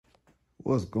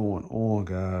What's going on,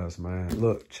 guys, man?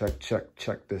 Look,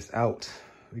 check this out.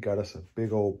 We got us a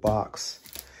big old box.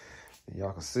 And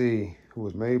y'all can see who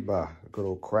was made by. A good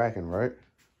old Kraken, right?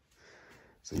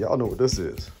 So y'all know what this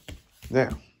is. Now,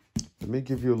 let me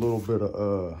give you a little bit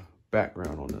of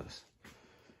background on this.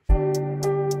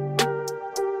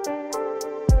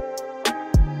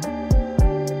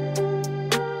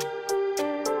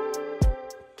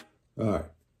 All right,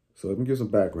 so let me give some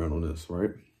background on this, right?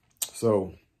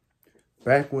 So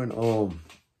back when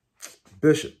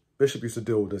Bishop used to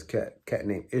deal with this cat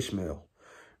named Ishmael,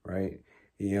 right?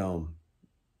 He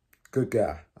good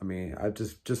guy. I mean, I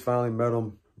just finally met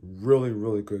him.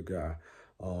 Really good guy.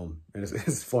 And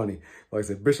it's funny. Like I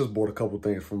said, Bishop's bought a couple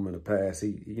things from him in the past.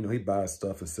 He buys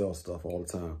stuff and sells stuff all the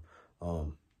time.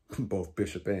 Both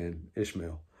Bishop and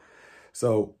Ishmael.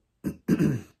 So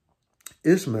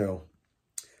Ishmael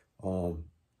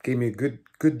gave me a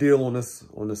good deal on this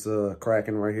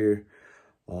Kraken right here.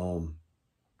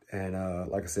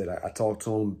 Like I said, I talked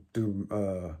to him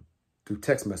through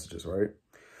text messages, right?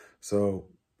 So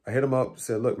I hit him up,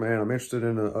 said, "Look, man, I'm interested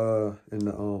in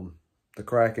the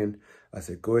Kraken." I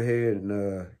said, "Go ahead and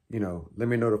let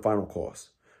me know the final cost."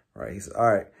 Right? He said,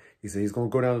 "All right." He said he's gonna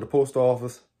go down to the post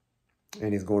office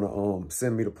and he's gonna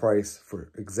send me the price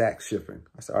for exact shipping.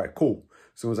 I said, "All right, cool.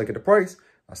 As soon as I get the price,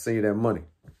 I'll send you that money."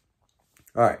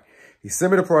 All right. He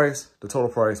sent me the price, the total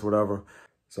price, whatever.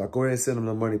 So I go ahead and send him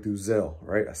the money through Zelle,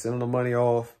 right? I sent him the money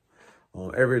off.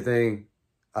 Everything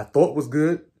I thought was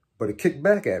good, but it kicked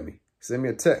back at me. He sent me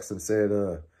a text and said,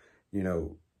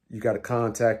 you got to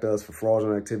contact us for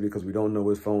fraudulent activity because we don't know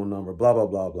his phone number, blah, blah,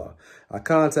 blah, blah. I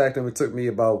contacted him. It took me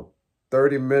about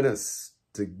 30 minutes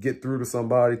to get through to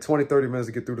somebody, 20, 30 minutes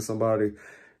to get through to somebody.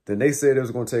 Then they said it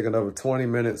was going to take another 20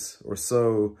 minutes or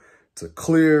so to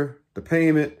clear the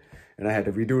payment. And I had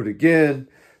to redo it again.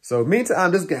 So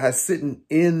meantime, this guy's sitting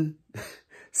in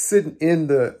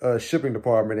the shipping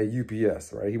department at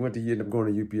UPS, right? He ended up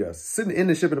going to UPS, sitting in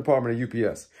the shipping department at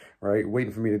UPS, right?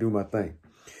 Waiting for me to do my thing.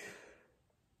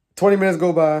 20 minutes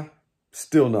go by,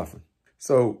 still nothing.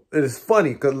 So it is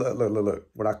funny because look.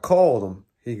 When I called him,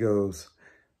 he goes,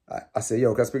 I said,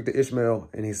 "Yo, can I speak to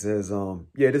Ishmael?" And he says,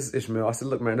 "Yeah, this is Ishmael." I said,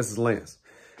 "Look, man, this is Lance."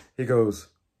 He goes,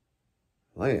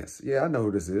 "Lance? Yeah, I know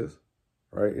who this is."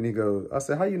 Right? And he goes, I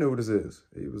said, "How you know who this is?"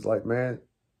 He was like, "Man,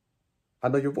 I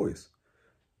know your voice."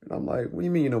 And I'm like, "What do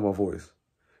you mean you know my voice?"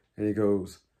 And he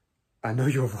goes, "I know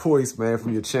your voice, man,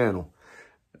 from your channel."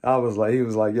 He was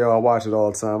like, "Yo, I watch it all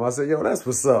the time." I said, "Yo, that's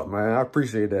what's up, man. I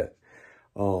appreciate that."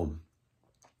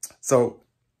 So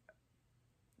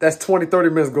that's 20, 30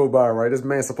 minutes go by, right? This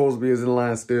man supposed to be in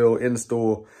line still, in the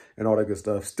store and all that good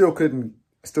stuff. Still couldn't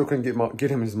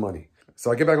get him his money.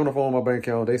 So I get back on the phone with my bank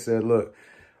account. They said, "Look,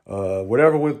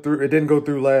 whatever went through, it didn't go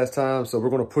through last time, so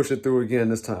we're going to push it through again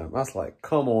this time." I was like,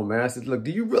 "Come on, man." I said, "Look, do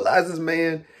you realize this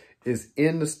man is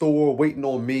in the store waiting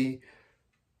on me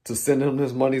to send him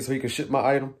his money so he can ship my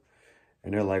item?"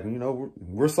 And they're like,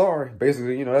 we're sorry.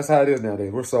 Basically, that's how it is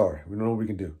nowadays. We're sorry. We don't know what we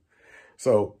can do."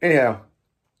 So anyhow,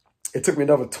 it took me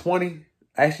another 20.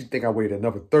 I actually think I waited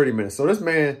another 30 minutes. So this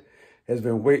man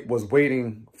was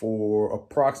waiting for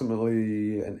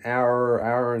approximately an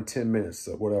hour and 10 minutes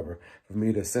or whatever for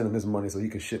me to send him his money so he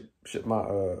could ship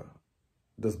my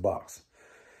this box.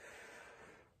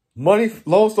 Money,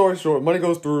 long story short, money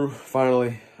goes through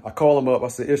finally. I call him up. I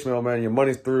said, "Ishmael, man, your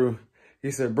money's through."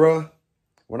 He said, "Bruh,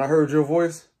 when I heard your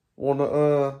voice on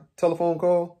the telephone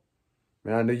call,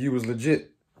 man, I knew you was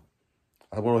legit.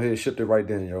 I went ahead and shipped it right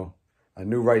then, yo. I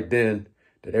knew right then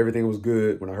that everything was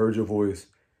good when I heard your voice.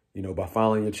 By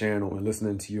following your channel and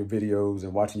listening to your videos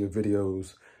and watching your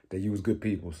videos, that you was good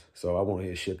peoples. So I went ahead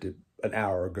and shipped it an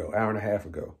hour and a half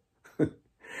ago."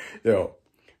 Yo,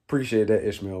 appreciate that,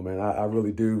 Ishmael, man. I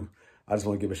really do. I just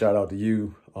want to give a shout out to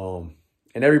you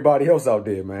and everybody else out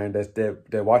there, man,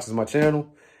 that watches my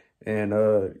channel and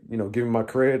give me my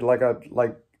credit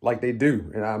like they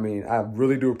do. And I mean, I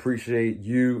really do appreciate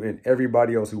you and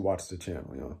everybody else who watches the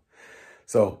channel,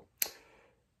 So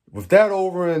with that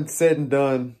over and said and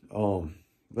done,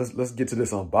 let's get to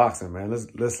this unboxing, man.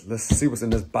 Let's see what's in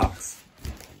this box.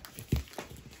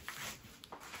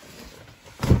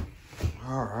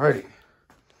 All right.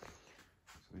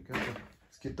 So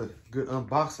let's get the good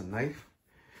unboxing knife.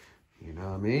 You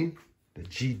know what I mean? The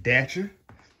G Datcher.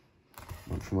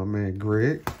 One for my man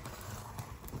Greg.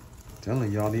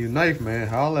 Telling y'all need a knife, man.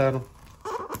 Holla at him.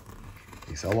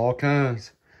 They sell all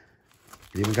kinds.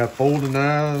 They even got folding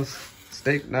knives,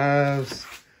 steak knives,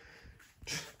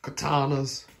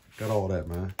 katanas. Got all that,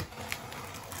 man.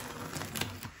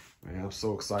 Man, I'm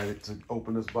so excited to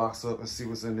open this box up and see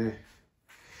what's in there.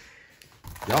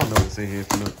 Y'all know what's in here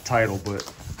from the title, but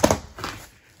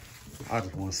I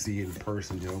just want to see it in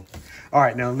person, yo. All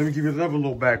right, now let me give you another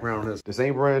little background on this. This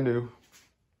ain't brand new.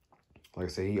 Like I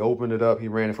said, he opened it up. He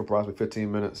ran it for approximately 15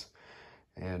 minutes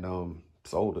and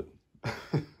sold it.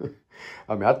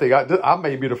 I mean, I think I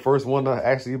may be the first one to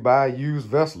actually buy a used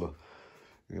Vesla.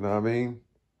 You know what I mean?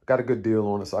 Got a good deal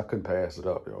on it, so I couldn't pass it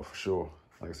up, yo, for sure.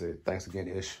 Like I said, thanks again,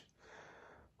 Ish.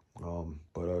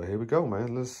 But here we go,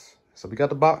 man. So we got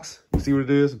the box. You see what it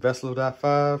is,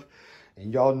 Vesla.5.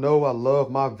 And y'all know I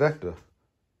love my Vector.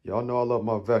 Y'all know I love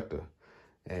my Vector.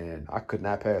 And I could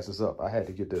not pass this up. I had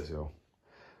to get this, yo.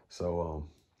 So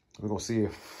we're gonna see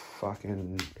if I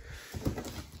can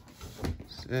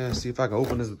see if I can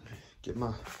open this, get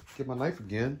my knife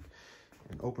again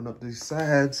and open up these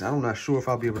sides. I'm not sure if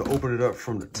I'll be able to open it up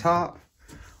from the top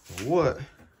or what.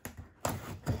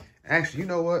 Actually, you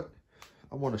know what?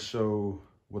 I want to show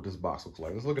what this box looks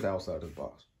like. Let's look at the outside of this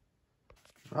box.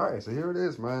 All right, so here it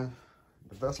is, man.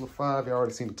 The Vesla.5, you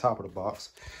already seen the top of the box.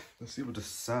 Let's see what the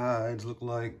sides look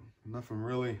like. Nothing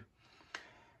really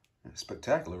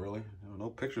spectacular, really. No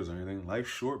pictures or anything. Life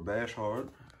short, bash hard.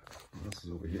 What else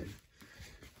is over here?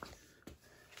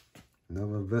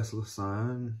 Another Vesla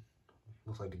sign.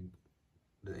 Looks like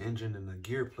the engine and the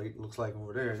gear plate looks like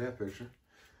over there in that picture.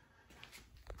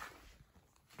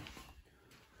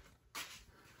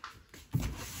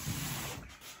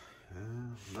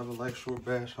 Another life short,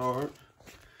 bash hard.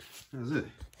 That's it.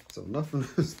 So nothing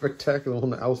spectacular on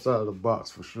the outside of the box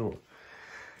for sure.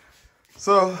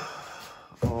 So,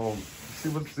 see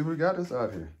what we got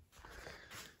inside here.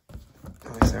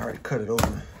 Like I said, I already cut it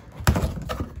open.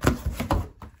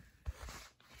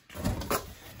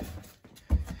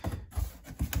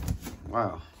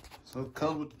 Wow. So it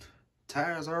comes with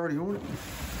tires already on it.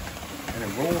 And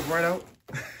it rolls right out.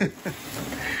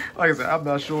 Like I said, I'm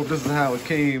not sure if this is how it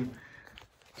came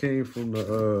from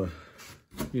the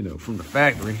you know, from the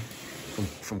factory,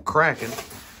 from Kraken.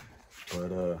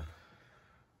 But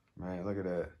man, look at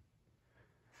that.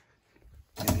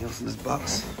 Anything else in this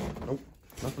box? Nope,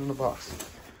 nothing in the box.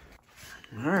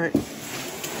 All right,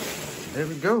 there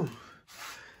we go.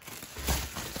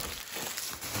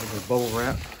 A little bubble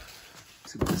wrap.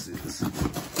 Let's see what this is.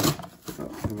 Oh,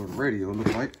 a little radio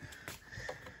look like.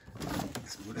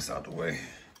 Let's move this out the way.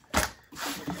 Let's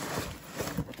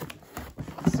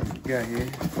see what we got here.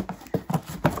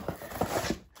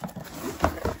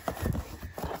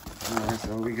 All right,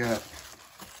 so we got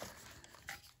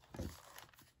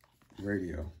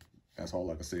radio. That's all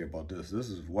I can say about this. This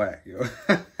is whack, yo.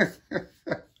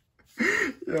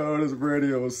 Yo, this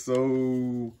radio is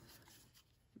so...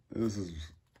 This is...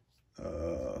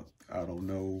 I don't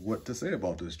know what to say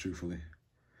about this, truthfully.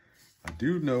 I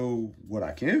do know what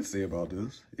I can say about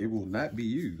this. It will not be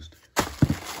used.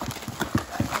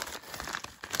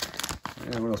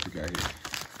 And what else we got here?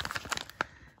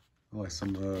 Like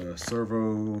some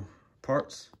servo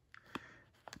parts,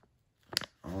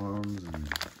 arms, and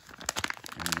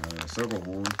servo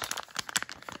horns.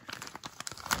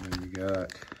 And then we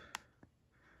got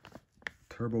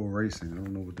turbo racing. I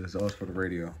don't know what this is. For the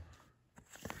radio.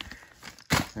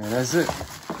 And that's it.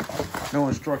 No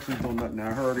instructions on nothing.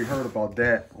 I already heard about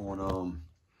that on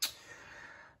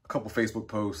a couple Facebook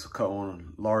posts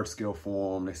on large scale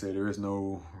forum. They say there is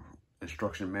no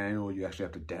instruction manual. You actually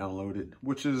have to download it,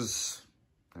 which is,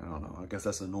 I don't know, I guess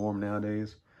that's a norm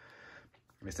nowadays.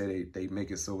 They say they make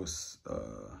it so it's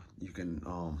you can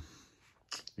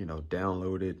you know,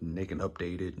 download it and they can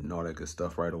update it and all that good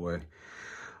stuff right away.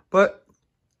 But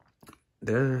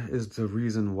there is the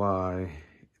reason why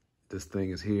this thing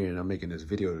is here and I'm making this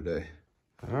video today.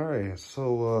 All right,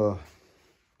 so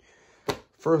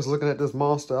first looking at this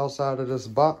monster outside of this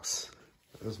box,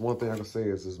 there's one thing I can say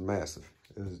is it's massive.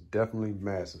 It is definitely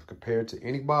massive compared to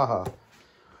any Baja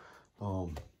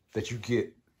that you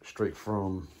get straight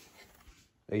from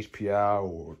HPI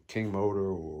or King Motor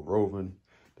or Rovin.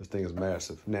 This thing is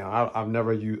massive. Now I've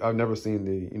never seen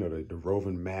the, you know, the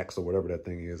Rovin Max or whatever that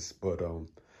thing is, but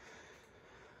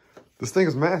this thing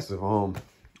is massive.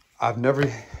 I've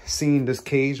never seen this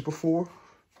cage before.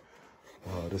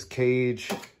 This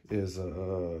cage is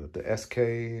the SK,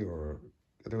 or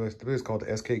I think it's called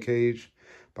the SK cage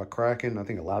by Kraken. I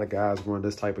think a lot of guys run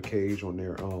this type of cage on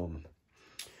their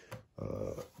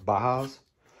Bajas.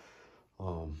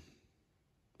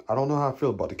 I don't know how I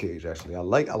feel about the cage, actually. I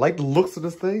like the looks of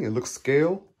this thing. It looks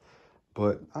scale,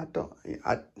 but I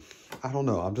don't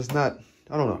know. I'm just not,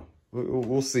 I don't know.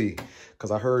 We'll see,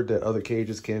 because I heard that other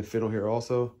cages can fit on here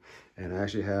also. And I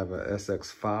actually have a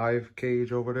SX5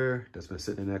 cage over there that's been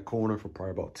sitting in that corner for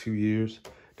probably about 2 years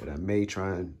that I may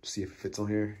try and see if it fits on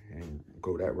here and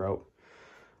go that route.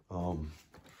 Of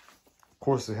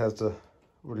course, it has the,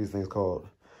 what are these things called?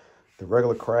 the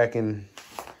regular Kraken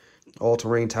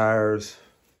all-terrain tires,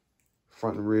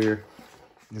 front and rear.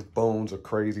 These bones are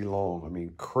crazy long. I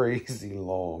mean, crazy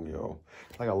long, yo.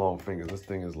 I got long fingers. This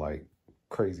thing is like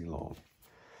crazy long.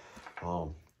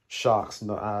 Shocks,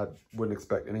 no, I wouldn't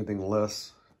expect anything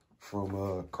less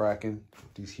from Kraken.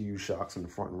 These huge shocks in the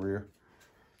front and rear.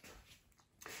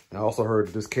 And I also heard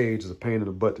that this cage is a pain in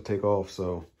the butt to take off,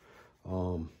 so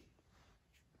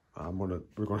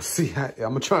we're gonna see how,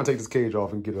 I'm gonna try and take this cage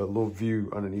off and get a little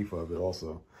view underneath of it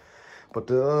also. But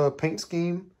the paint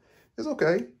scheme is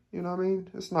okay, you know what I mean?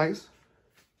 It's nice.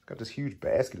 Got this huge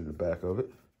basket in the back of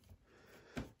it,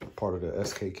 part of the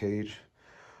SK cage.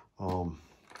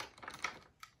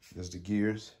 There's the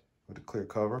gears with the clear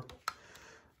cover.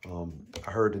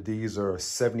 I heard that these are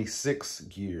 76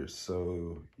 gears,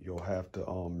 so you'll have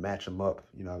to match them up.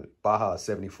 You know, Baja is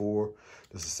 74,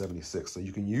 this is 76. So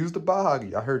you can use the Baja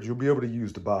gear. I heard you'll be able to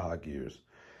use the Baja gears.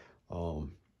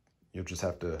 You'll just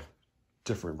have to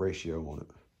different ratio on it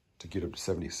to get up to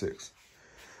 76.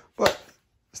 But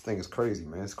this thing is crazy,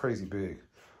 man. It's crazy big.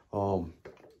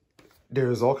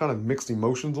 There's all kind of mixed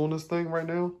emotions on this thing right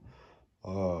now.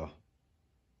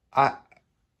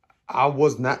 I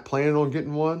was not planning on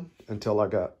getting one until I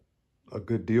got a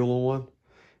good deal on one,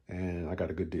 and I got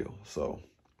a good deal. So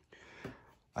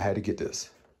I had to get this.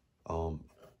 Of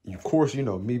course, you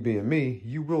know, me being me,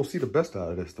 you will see the best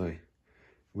out of this thing.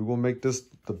 We will make this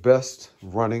the best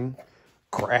running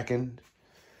Kraken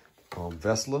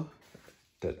Vesla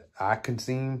that I can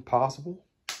see possible.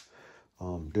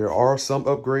 There are some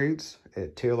upgrades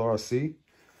at Taylor RC,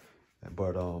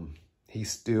 but he's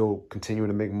still continuing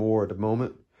to make more at the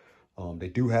moment. They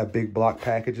do have big block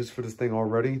packages for this thing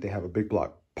already. They have a big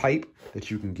block pipe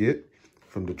that you can get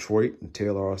from Detroit and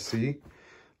Taylor RC.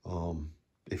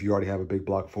 If you already have a big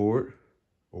block for it,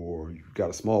 or you've got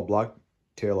a small block,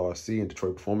 Taylor RC and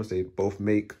Detroit Performance, they both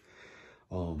make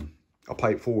a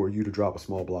pipe for you to drop a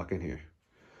small block in here.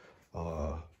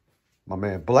 My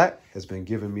man Black has been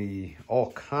giving me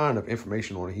all kind of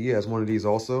information on it. He has one of these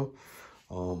also.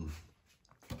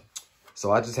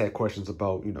 So I just had questions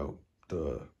about, you know,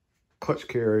 the clutch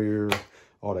carrier,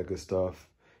 all that good stuff,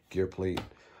 gear plate,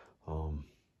 a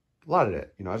lot of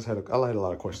that. You know, I had a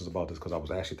lot of questions about this because I was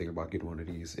actually thinking about getting one of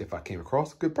these if I came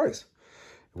across a good price,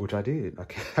 which I did.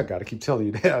 I got to keep telling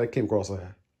you that I came across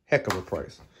a heck of a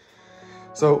price.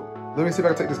 So let me see if I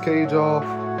can take this cage off,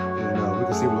 and we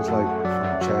can see what it looks like from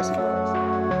chassis wise.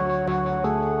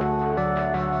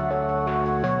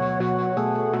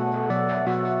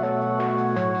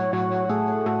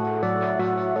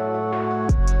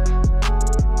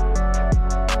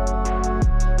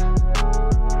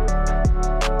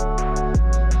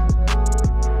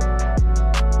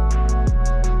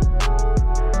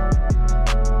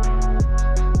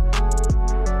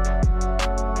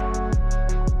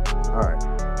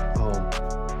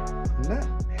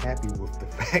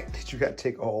 That you got to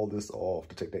take all this off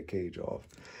to take that cage off.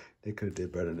 They could have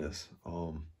did better than this.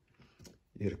 You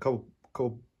had a couple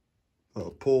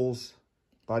pulls,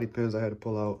 body pins I had to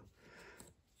pull out.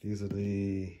 These are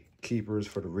the keepers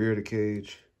for the rear of the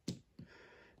cage.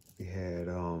 We had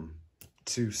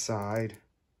 2 side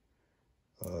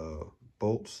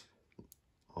bolts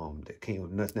that came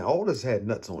with nuts. Now all this had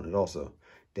nuts on it also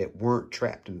that weren't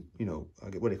trapped in, you know,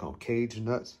 what they call them, cage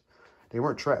nuts. They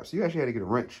weren't trapped, so you actually had to get a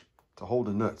wrench to hold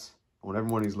the nuts on every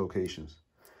one of these locations.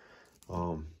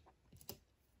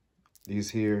 These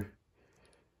here,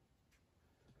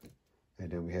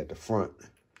 and then we had the front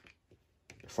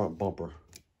bumper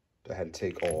that I had to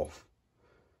take off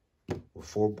with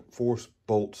four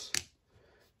bolts,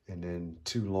 and then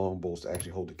 2 long bolts to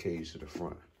actually hold the cage to the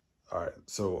front. All right,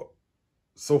 so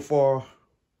far,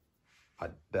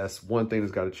 that's one thing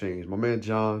that's got to change. My man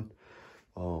John,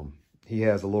 he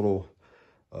has a little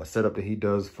setup that he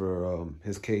does for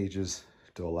his cages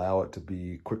to allow it to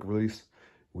be quick release.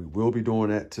 We will be doing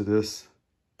that to this,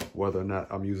 whether or not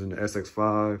I'm using the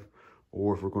SX5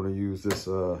 or if we're going to use this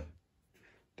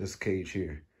this cage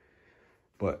here.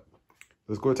 But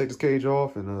let's go ahead and take this cage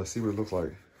off and see what it looks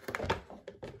like.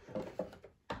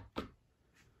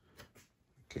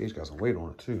 Cage got some weight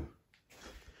on it too.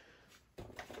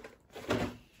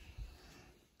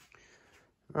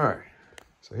 All right,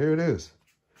 so here it is.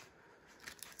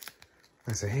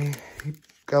 Like I said, he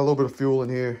got a little bit of fuel in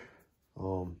here.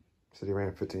 Said he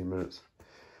ran 15 minutes.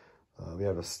 We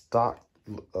have a stock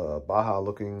Baja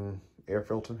looking air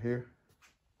filter here.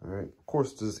 All right, of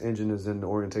course this engine is in the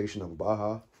orientation of a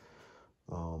Baja.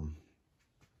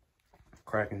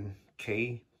 Kraken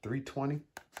K320.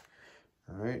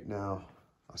 All right, now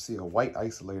I see a white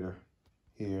isolator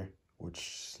here,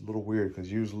 which is a little weird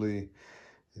because usually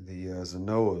the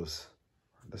Zenoas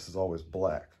This is always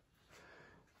black.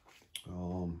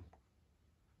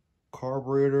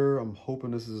 Carburetor, I'm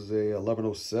hoping this is a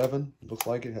 1107. Looks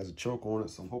like it has a choke on it,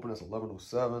 so I'm hoping that's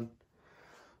 1107.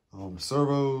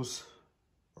 Servos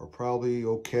are probably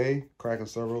okay. Kraken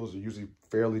servos are usually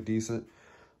fairly decent.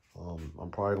 I'm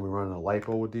probably gonna be running a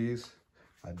LiPo with these.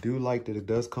 I do like that it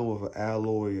does come with an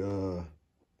alloy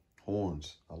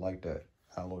horns. I like that.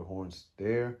 Alloy horns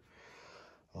there.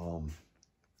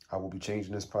 I will be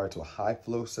changing this probably to a high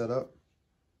flow setup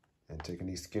and taking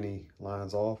these skinny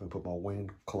lines off and put my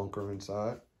wing clunker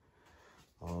inside.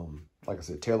 Like I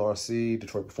said, Taylor RC,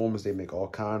 Detroit Performance, they make all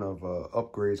kind of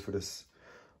upgrades for this.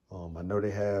 I know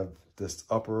they have this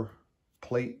upper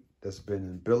plate that's been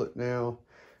in billet now.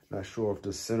 Not sure if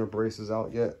the center brace is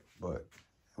out yet, but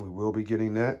we will be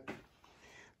getting that.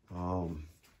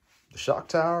 The shock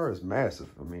tower is massive.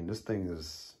 I mean, this thing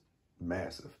is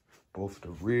massive. Both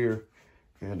the rear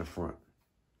and the front.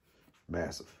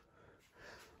 Massive.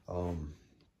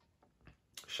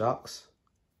 Shocks.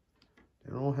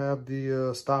 They don't have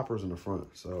the stoppers in the front,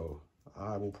 so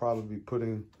I will probably be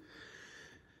putting,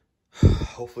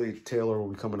 hopefully Taylor will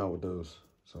be coming out with those.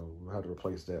 So we'll have to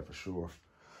replace that for sure.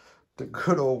 The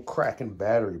good old Kraken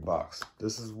battery box.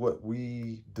 This is what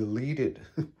we deleted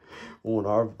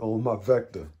on my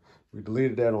Vector. We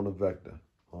deleted that on the Vector.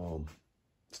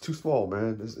 It's too small,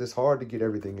 man. It's hard to get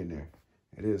everything in there.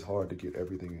 It is hard to get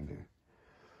everything in there.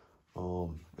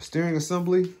 The steering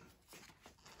assembly,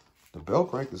 the bell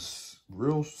crank is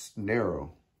real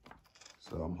narrow,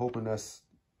 so I'm hoping that's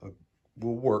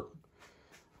will work.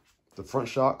 The front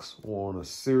shocks on a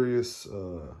serious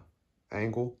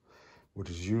angle, which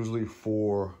is usually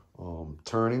for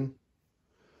turning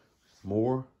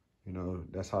more. You know,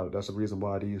 that's the reason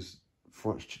why these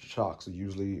front shocks are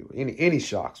usually any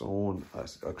shocks are on an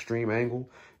extreme angle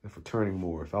and for turning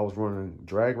more. If I was running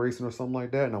drag racing or something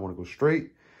like that and I want to go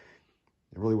straight,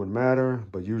 it really wouldn't matter,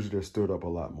 but usually they're stood up a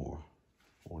lot more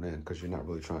on end because you're not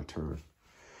really trying to turn.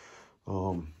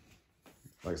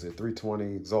 Like I said,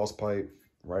 320 exhaust pipe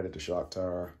right at the shock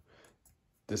tower.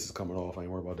 This is coming off. I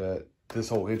ain't worried about that. This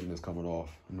whole engine is coming off.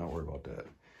 I'm not worried about that.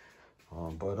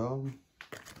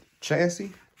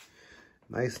 Chassis,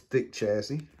 nice thick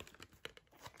chassis.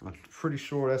 I'm pretty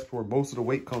sure that's where most of the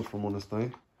weight comes from on this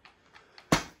thing.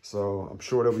 So I'm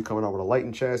sure they'll be coming out with a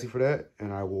lightened chassis for that,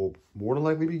 and I will more than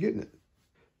likely be getting it.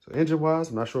 So engine-wise,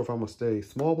 I'm not sure if I'm gonna stay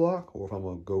small block or if I'm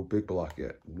gonna go big block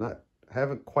yet. I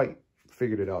haven't quite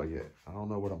figured it out yet. I don't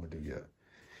know what I'm gonna do yet.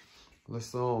 Let's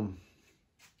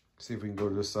see if we can go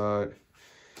to this side.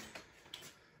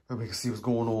 And we can see what's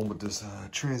going on with this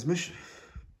transmission.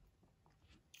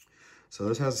 So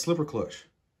this has a slipper clutch.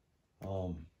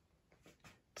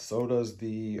 So does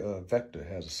the Vector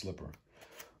has a slipper.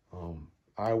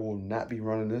 I will not be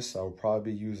running this. I will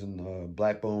probably be using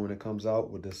Blackbone when it comes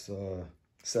out with this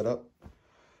setup,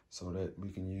 so that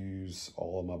we can use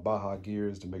all of my Baja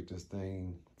gears to make this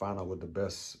thing, find out what the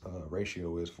best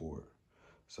ratio is for it.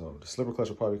 So the slipper clutch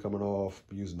will probably be coming off,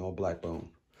 be using all Blackbone.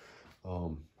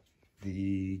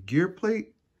 The gear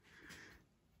plate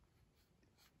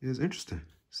is interesting.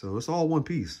 So it's all one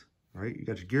piece, right? You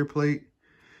got your gear plate,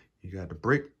 you got the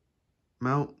brake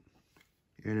mount,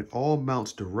 and it all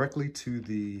mounts directly to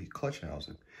the clutch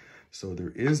housing. So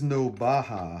there is no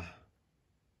Baja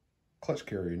clutch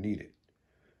carrier needed.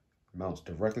 It mounts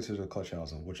directly to the clutch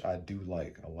housing, which I do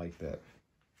like. I like that.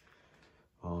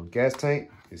 Gas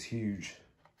tank is huge.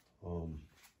 And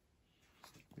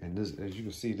this, as you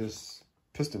can see, this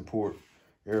piston port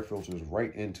air filter is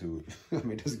right into it. I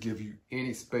mean, it doesn't give you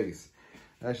any space.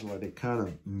 Actually, like, they kind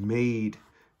of made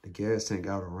the gas tank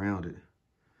out around it.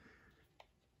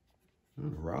 The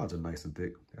rods are nice and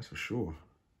thick, that's for sure.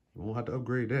 You won't have to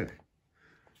upgrade that.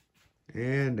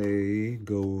 And they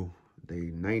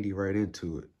 90 right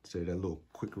into it. So that little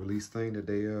quick release thing that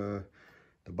the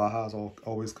Bajas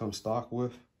always come stock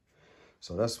with.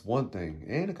 So that's one thing.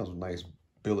 And it comes with nice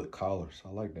billet collars. I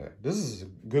like that. This is a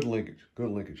good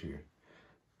linkage here.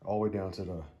 All the way down to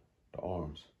the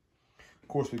arms. Of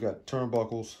course, we got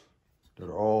turnbuckles that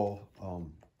are all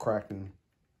Kraken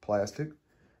plastic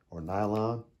or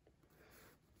nylon.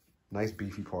 Nice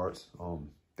beefy parts.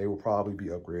 They will probably be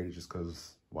upgraded just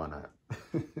because why not?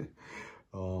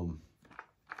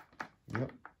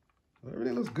 Yep.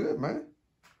 Everything looks good, man.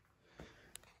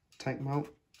 Tank mount.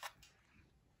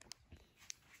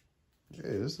 Yeah,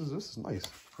 this is nice.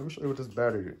 Let me show you what this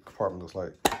battery compartment looks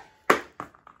like.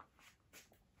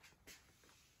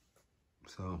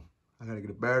 So I gotta get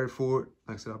a battery for it.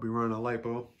 Like I said, I'll be running a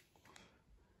LiPo.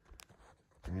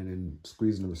 And then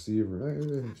squeezing the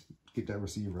receiver. Get that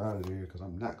receiver out of there because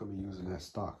I'm not gonna be using that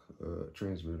stock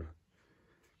transmitter.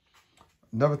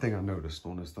 Another thing I noticed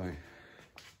on this thing.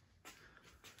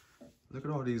 Look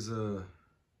at all these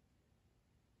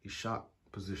shock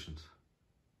positions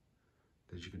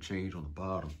that you can change on the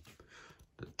bottom.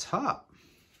 The top,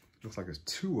 looks like there's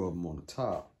 2 of them on the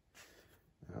top.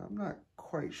 I'm not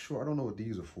quite sure. I don't know what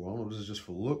these are for. I don't know if this is just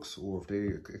for looks or if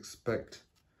they expect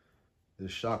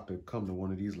this shock to come to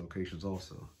one of these locations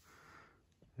also.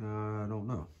 I don't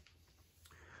know.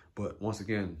 But once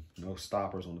again, no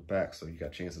stoppers on the back, so you got a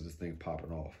chance of this thing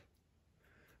popping off.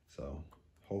 So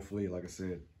hopefully, like I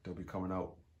said, they'll be coming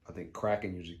out. I think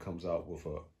Kraken usually comes out with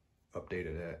a update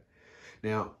of that.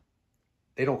 Now,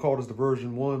 they don't call this the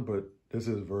version 1, but this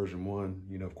is version 1.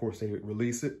 You know, of course, they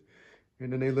release it,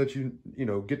 and then they let you, you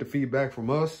know, get the feedback from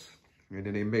us, and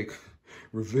then they make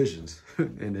revisions,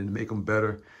 and then make them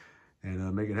better,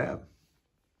 and make it happen.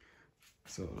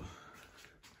 So,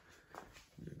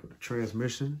 go to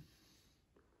transmission.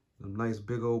 Some nice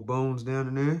big old bones down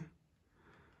in there.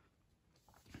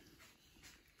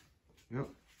 Yep.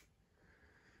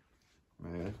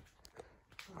 Man.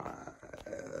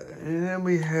 And then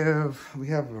we have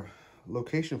a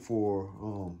location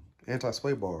for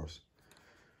anti-sway bars.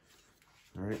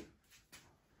 All right.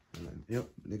 Yep,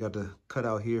 they got the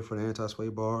cutout here for the anti-sway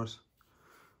bars.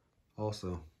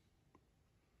 Also.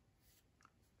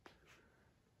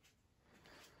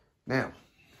 Now,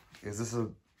 is this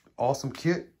an awesome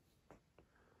kit?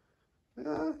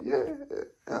 Yeah.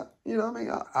 You know what I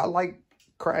mean? I like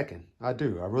Kraken. I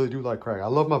do. I really do like Kraken. I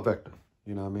love my Vector.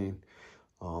 You know what I mean?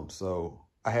 So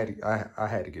I had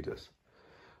to get this.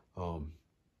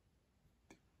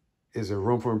 Is there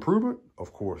room for improvement?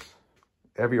 Of course.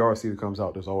 Every RC that comes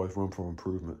out, there's always room for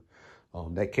improvement.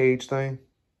 That cage thing,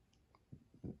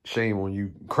 shame on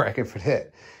you, Kraken, for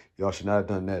that. Y'all should not have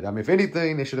done that. I mean, if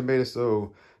anything, they should have made it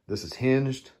so this is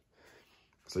hinged.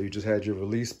 So you just had your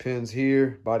release pins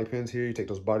here, body pins here. You take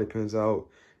those body pins out,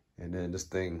 and then this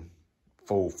thing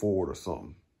fold forward or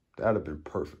something. That'd have been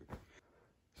perfect.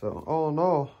 So all in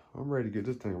all, I'm ready to get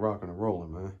this thing rocking and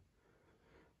rolling, man.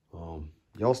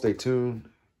 Y'all stay tuned,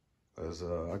 as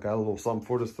I got a little something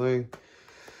for this thing.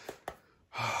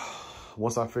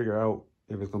 Once I figure out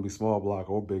if it's gonna be small block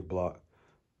or big block.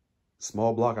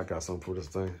 Small block, I got something for this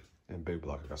thing, and big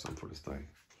block, I got something for this thing.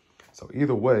 So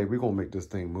either way, we're gonna make this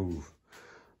thing move.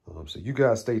 So you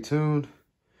guys stay tuned,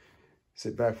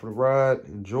 sit back for the ride,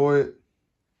 enjoy it,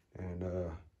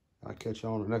 and I'll catch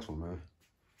y'all on the next one, man.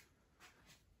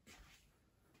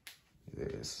 Yeah,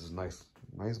 this is nice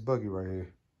buggy right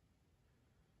here.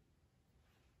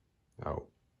 Out.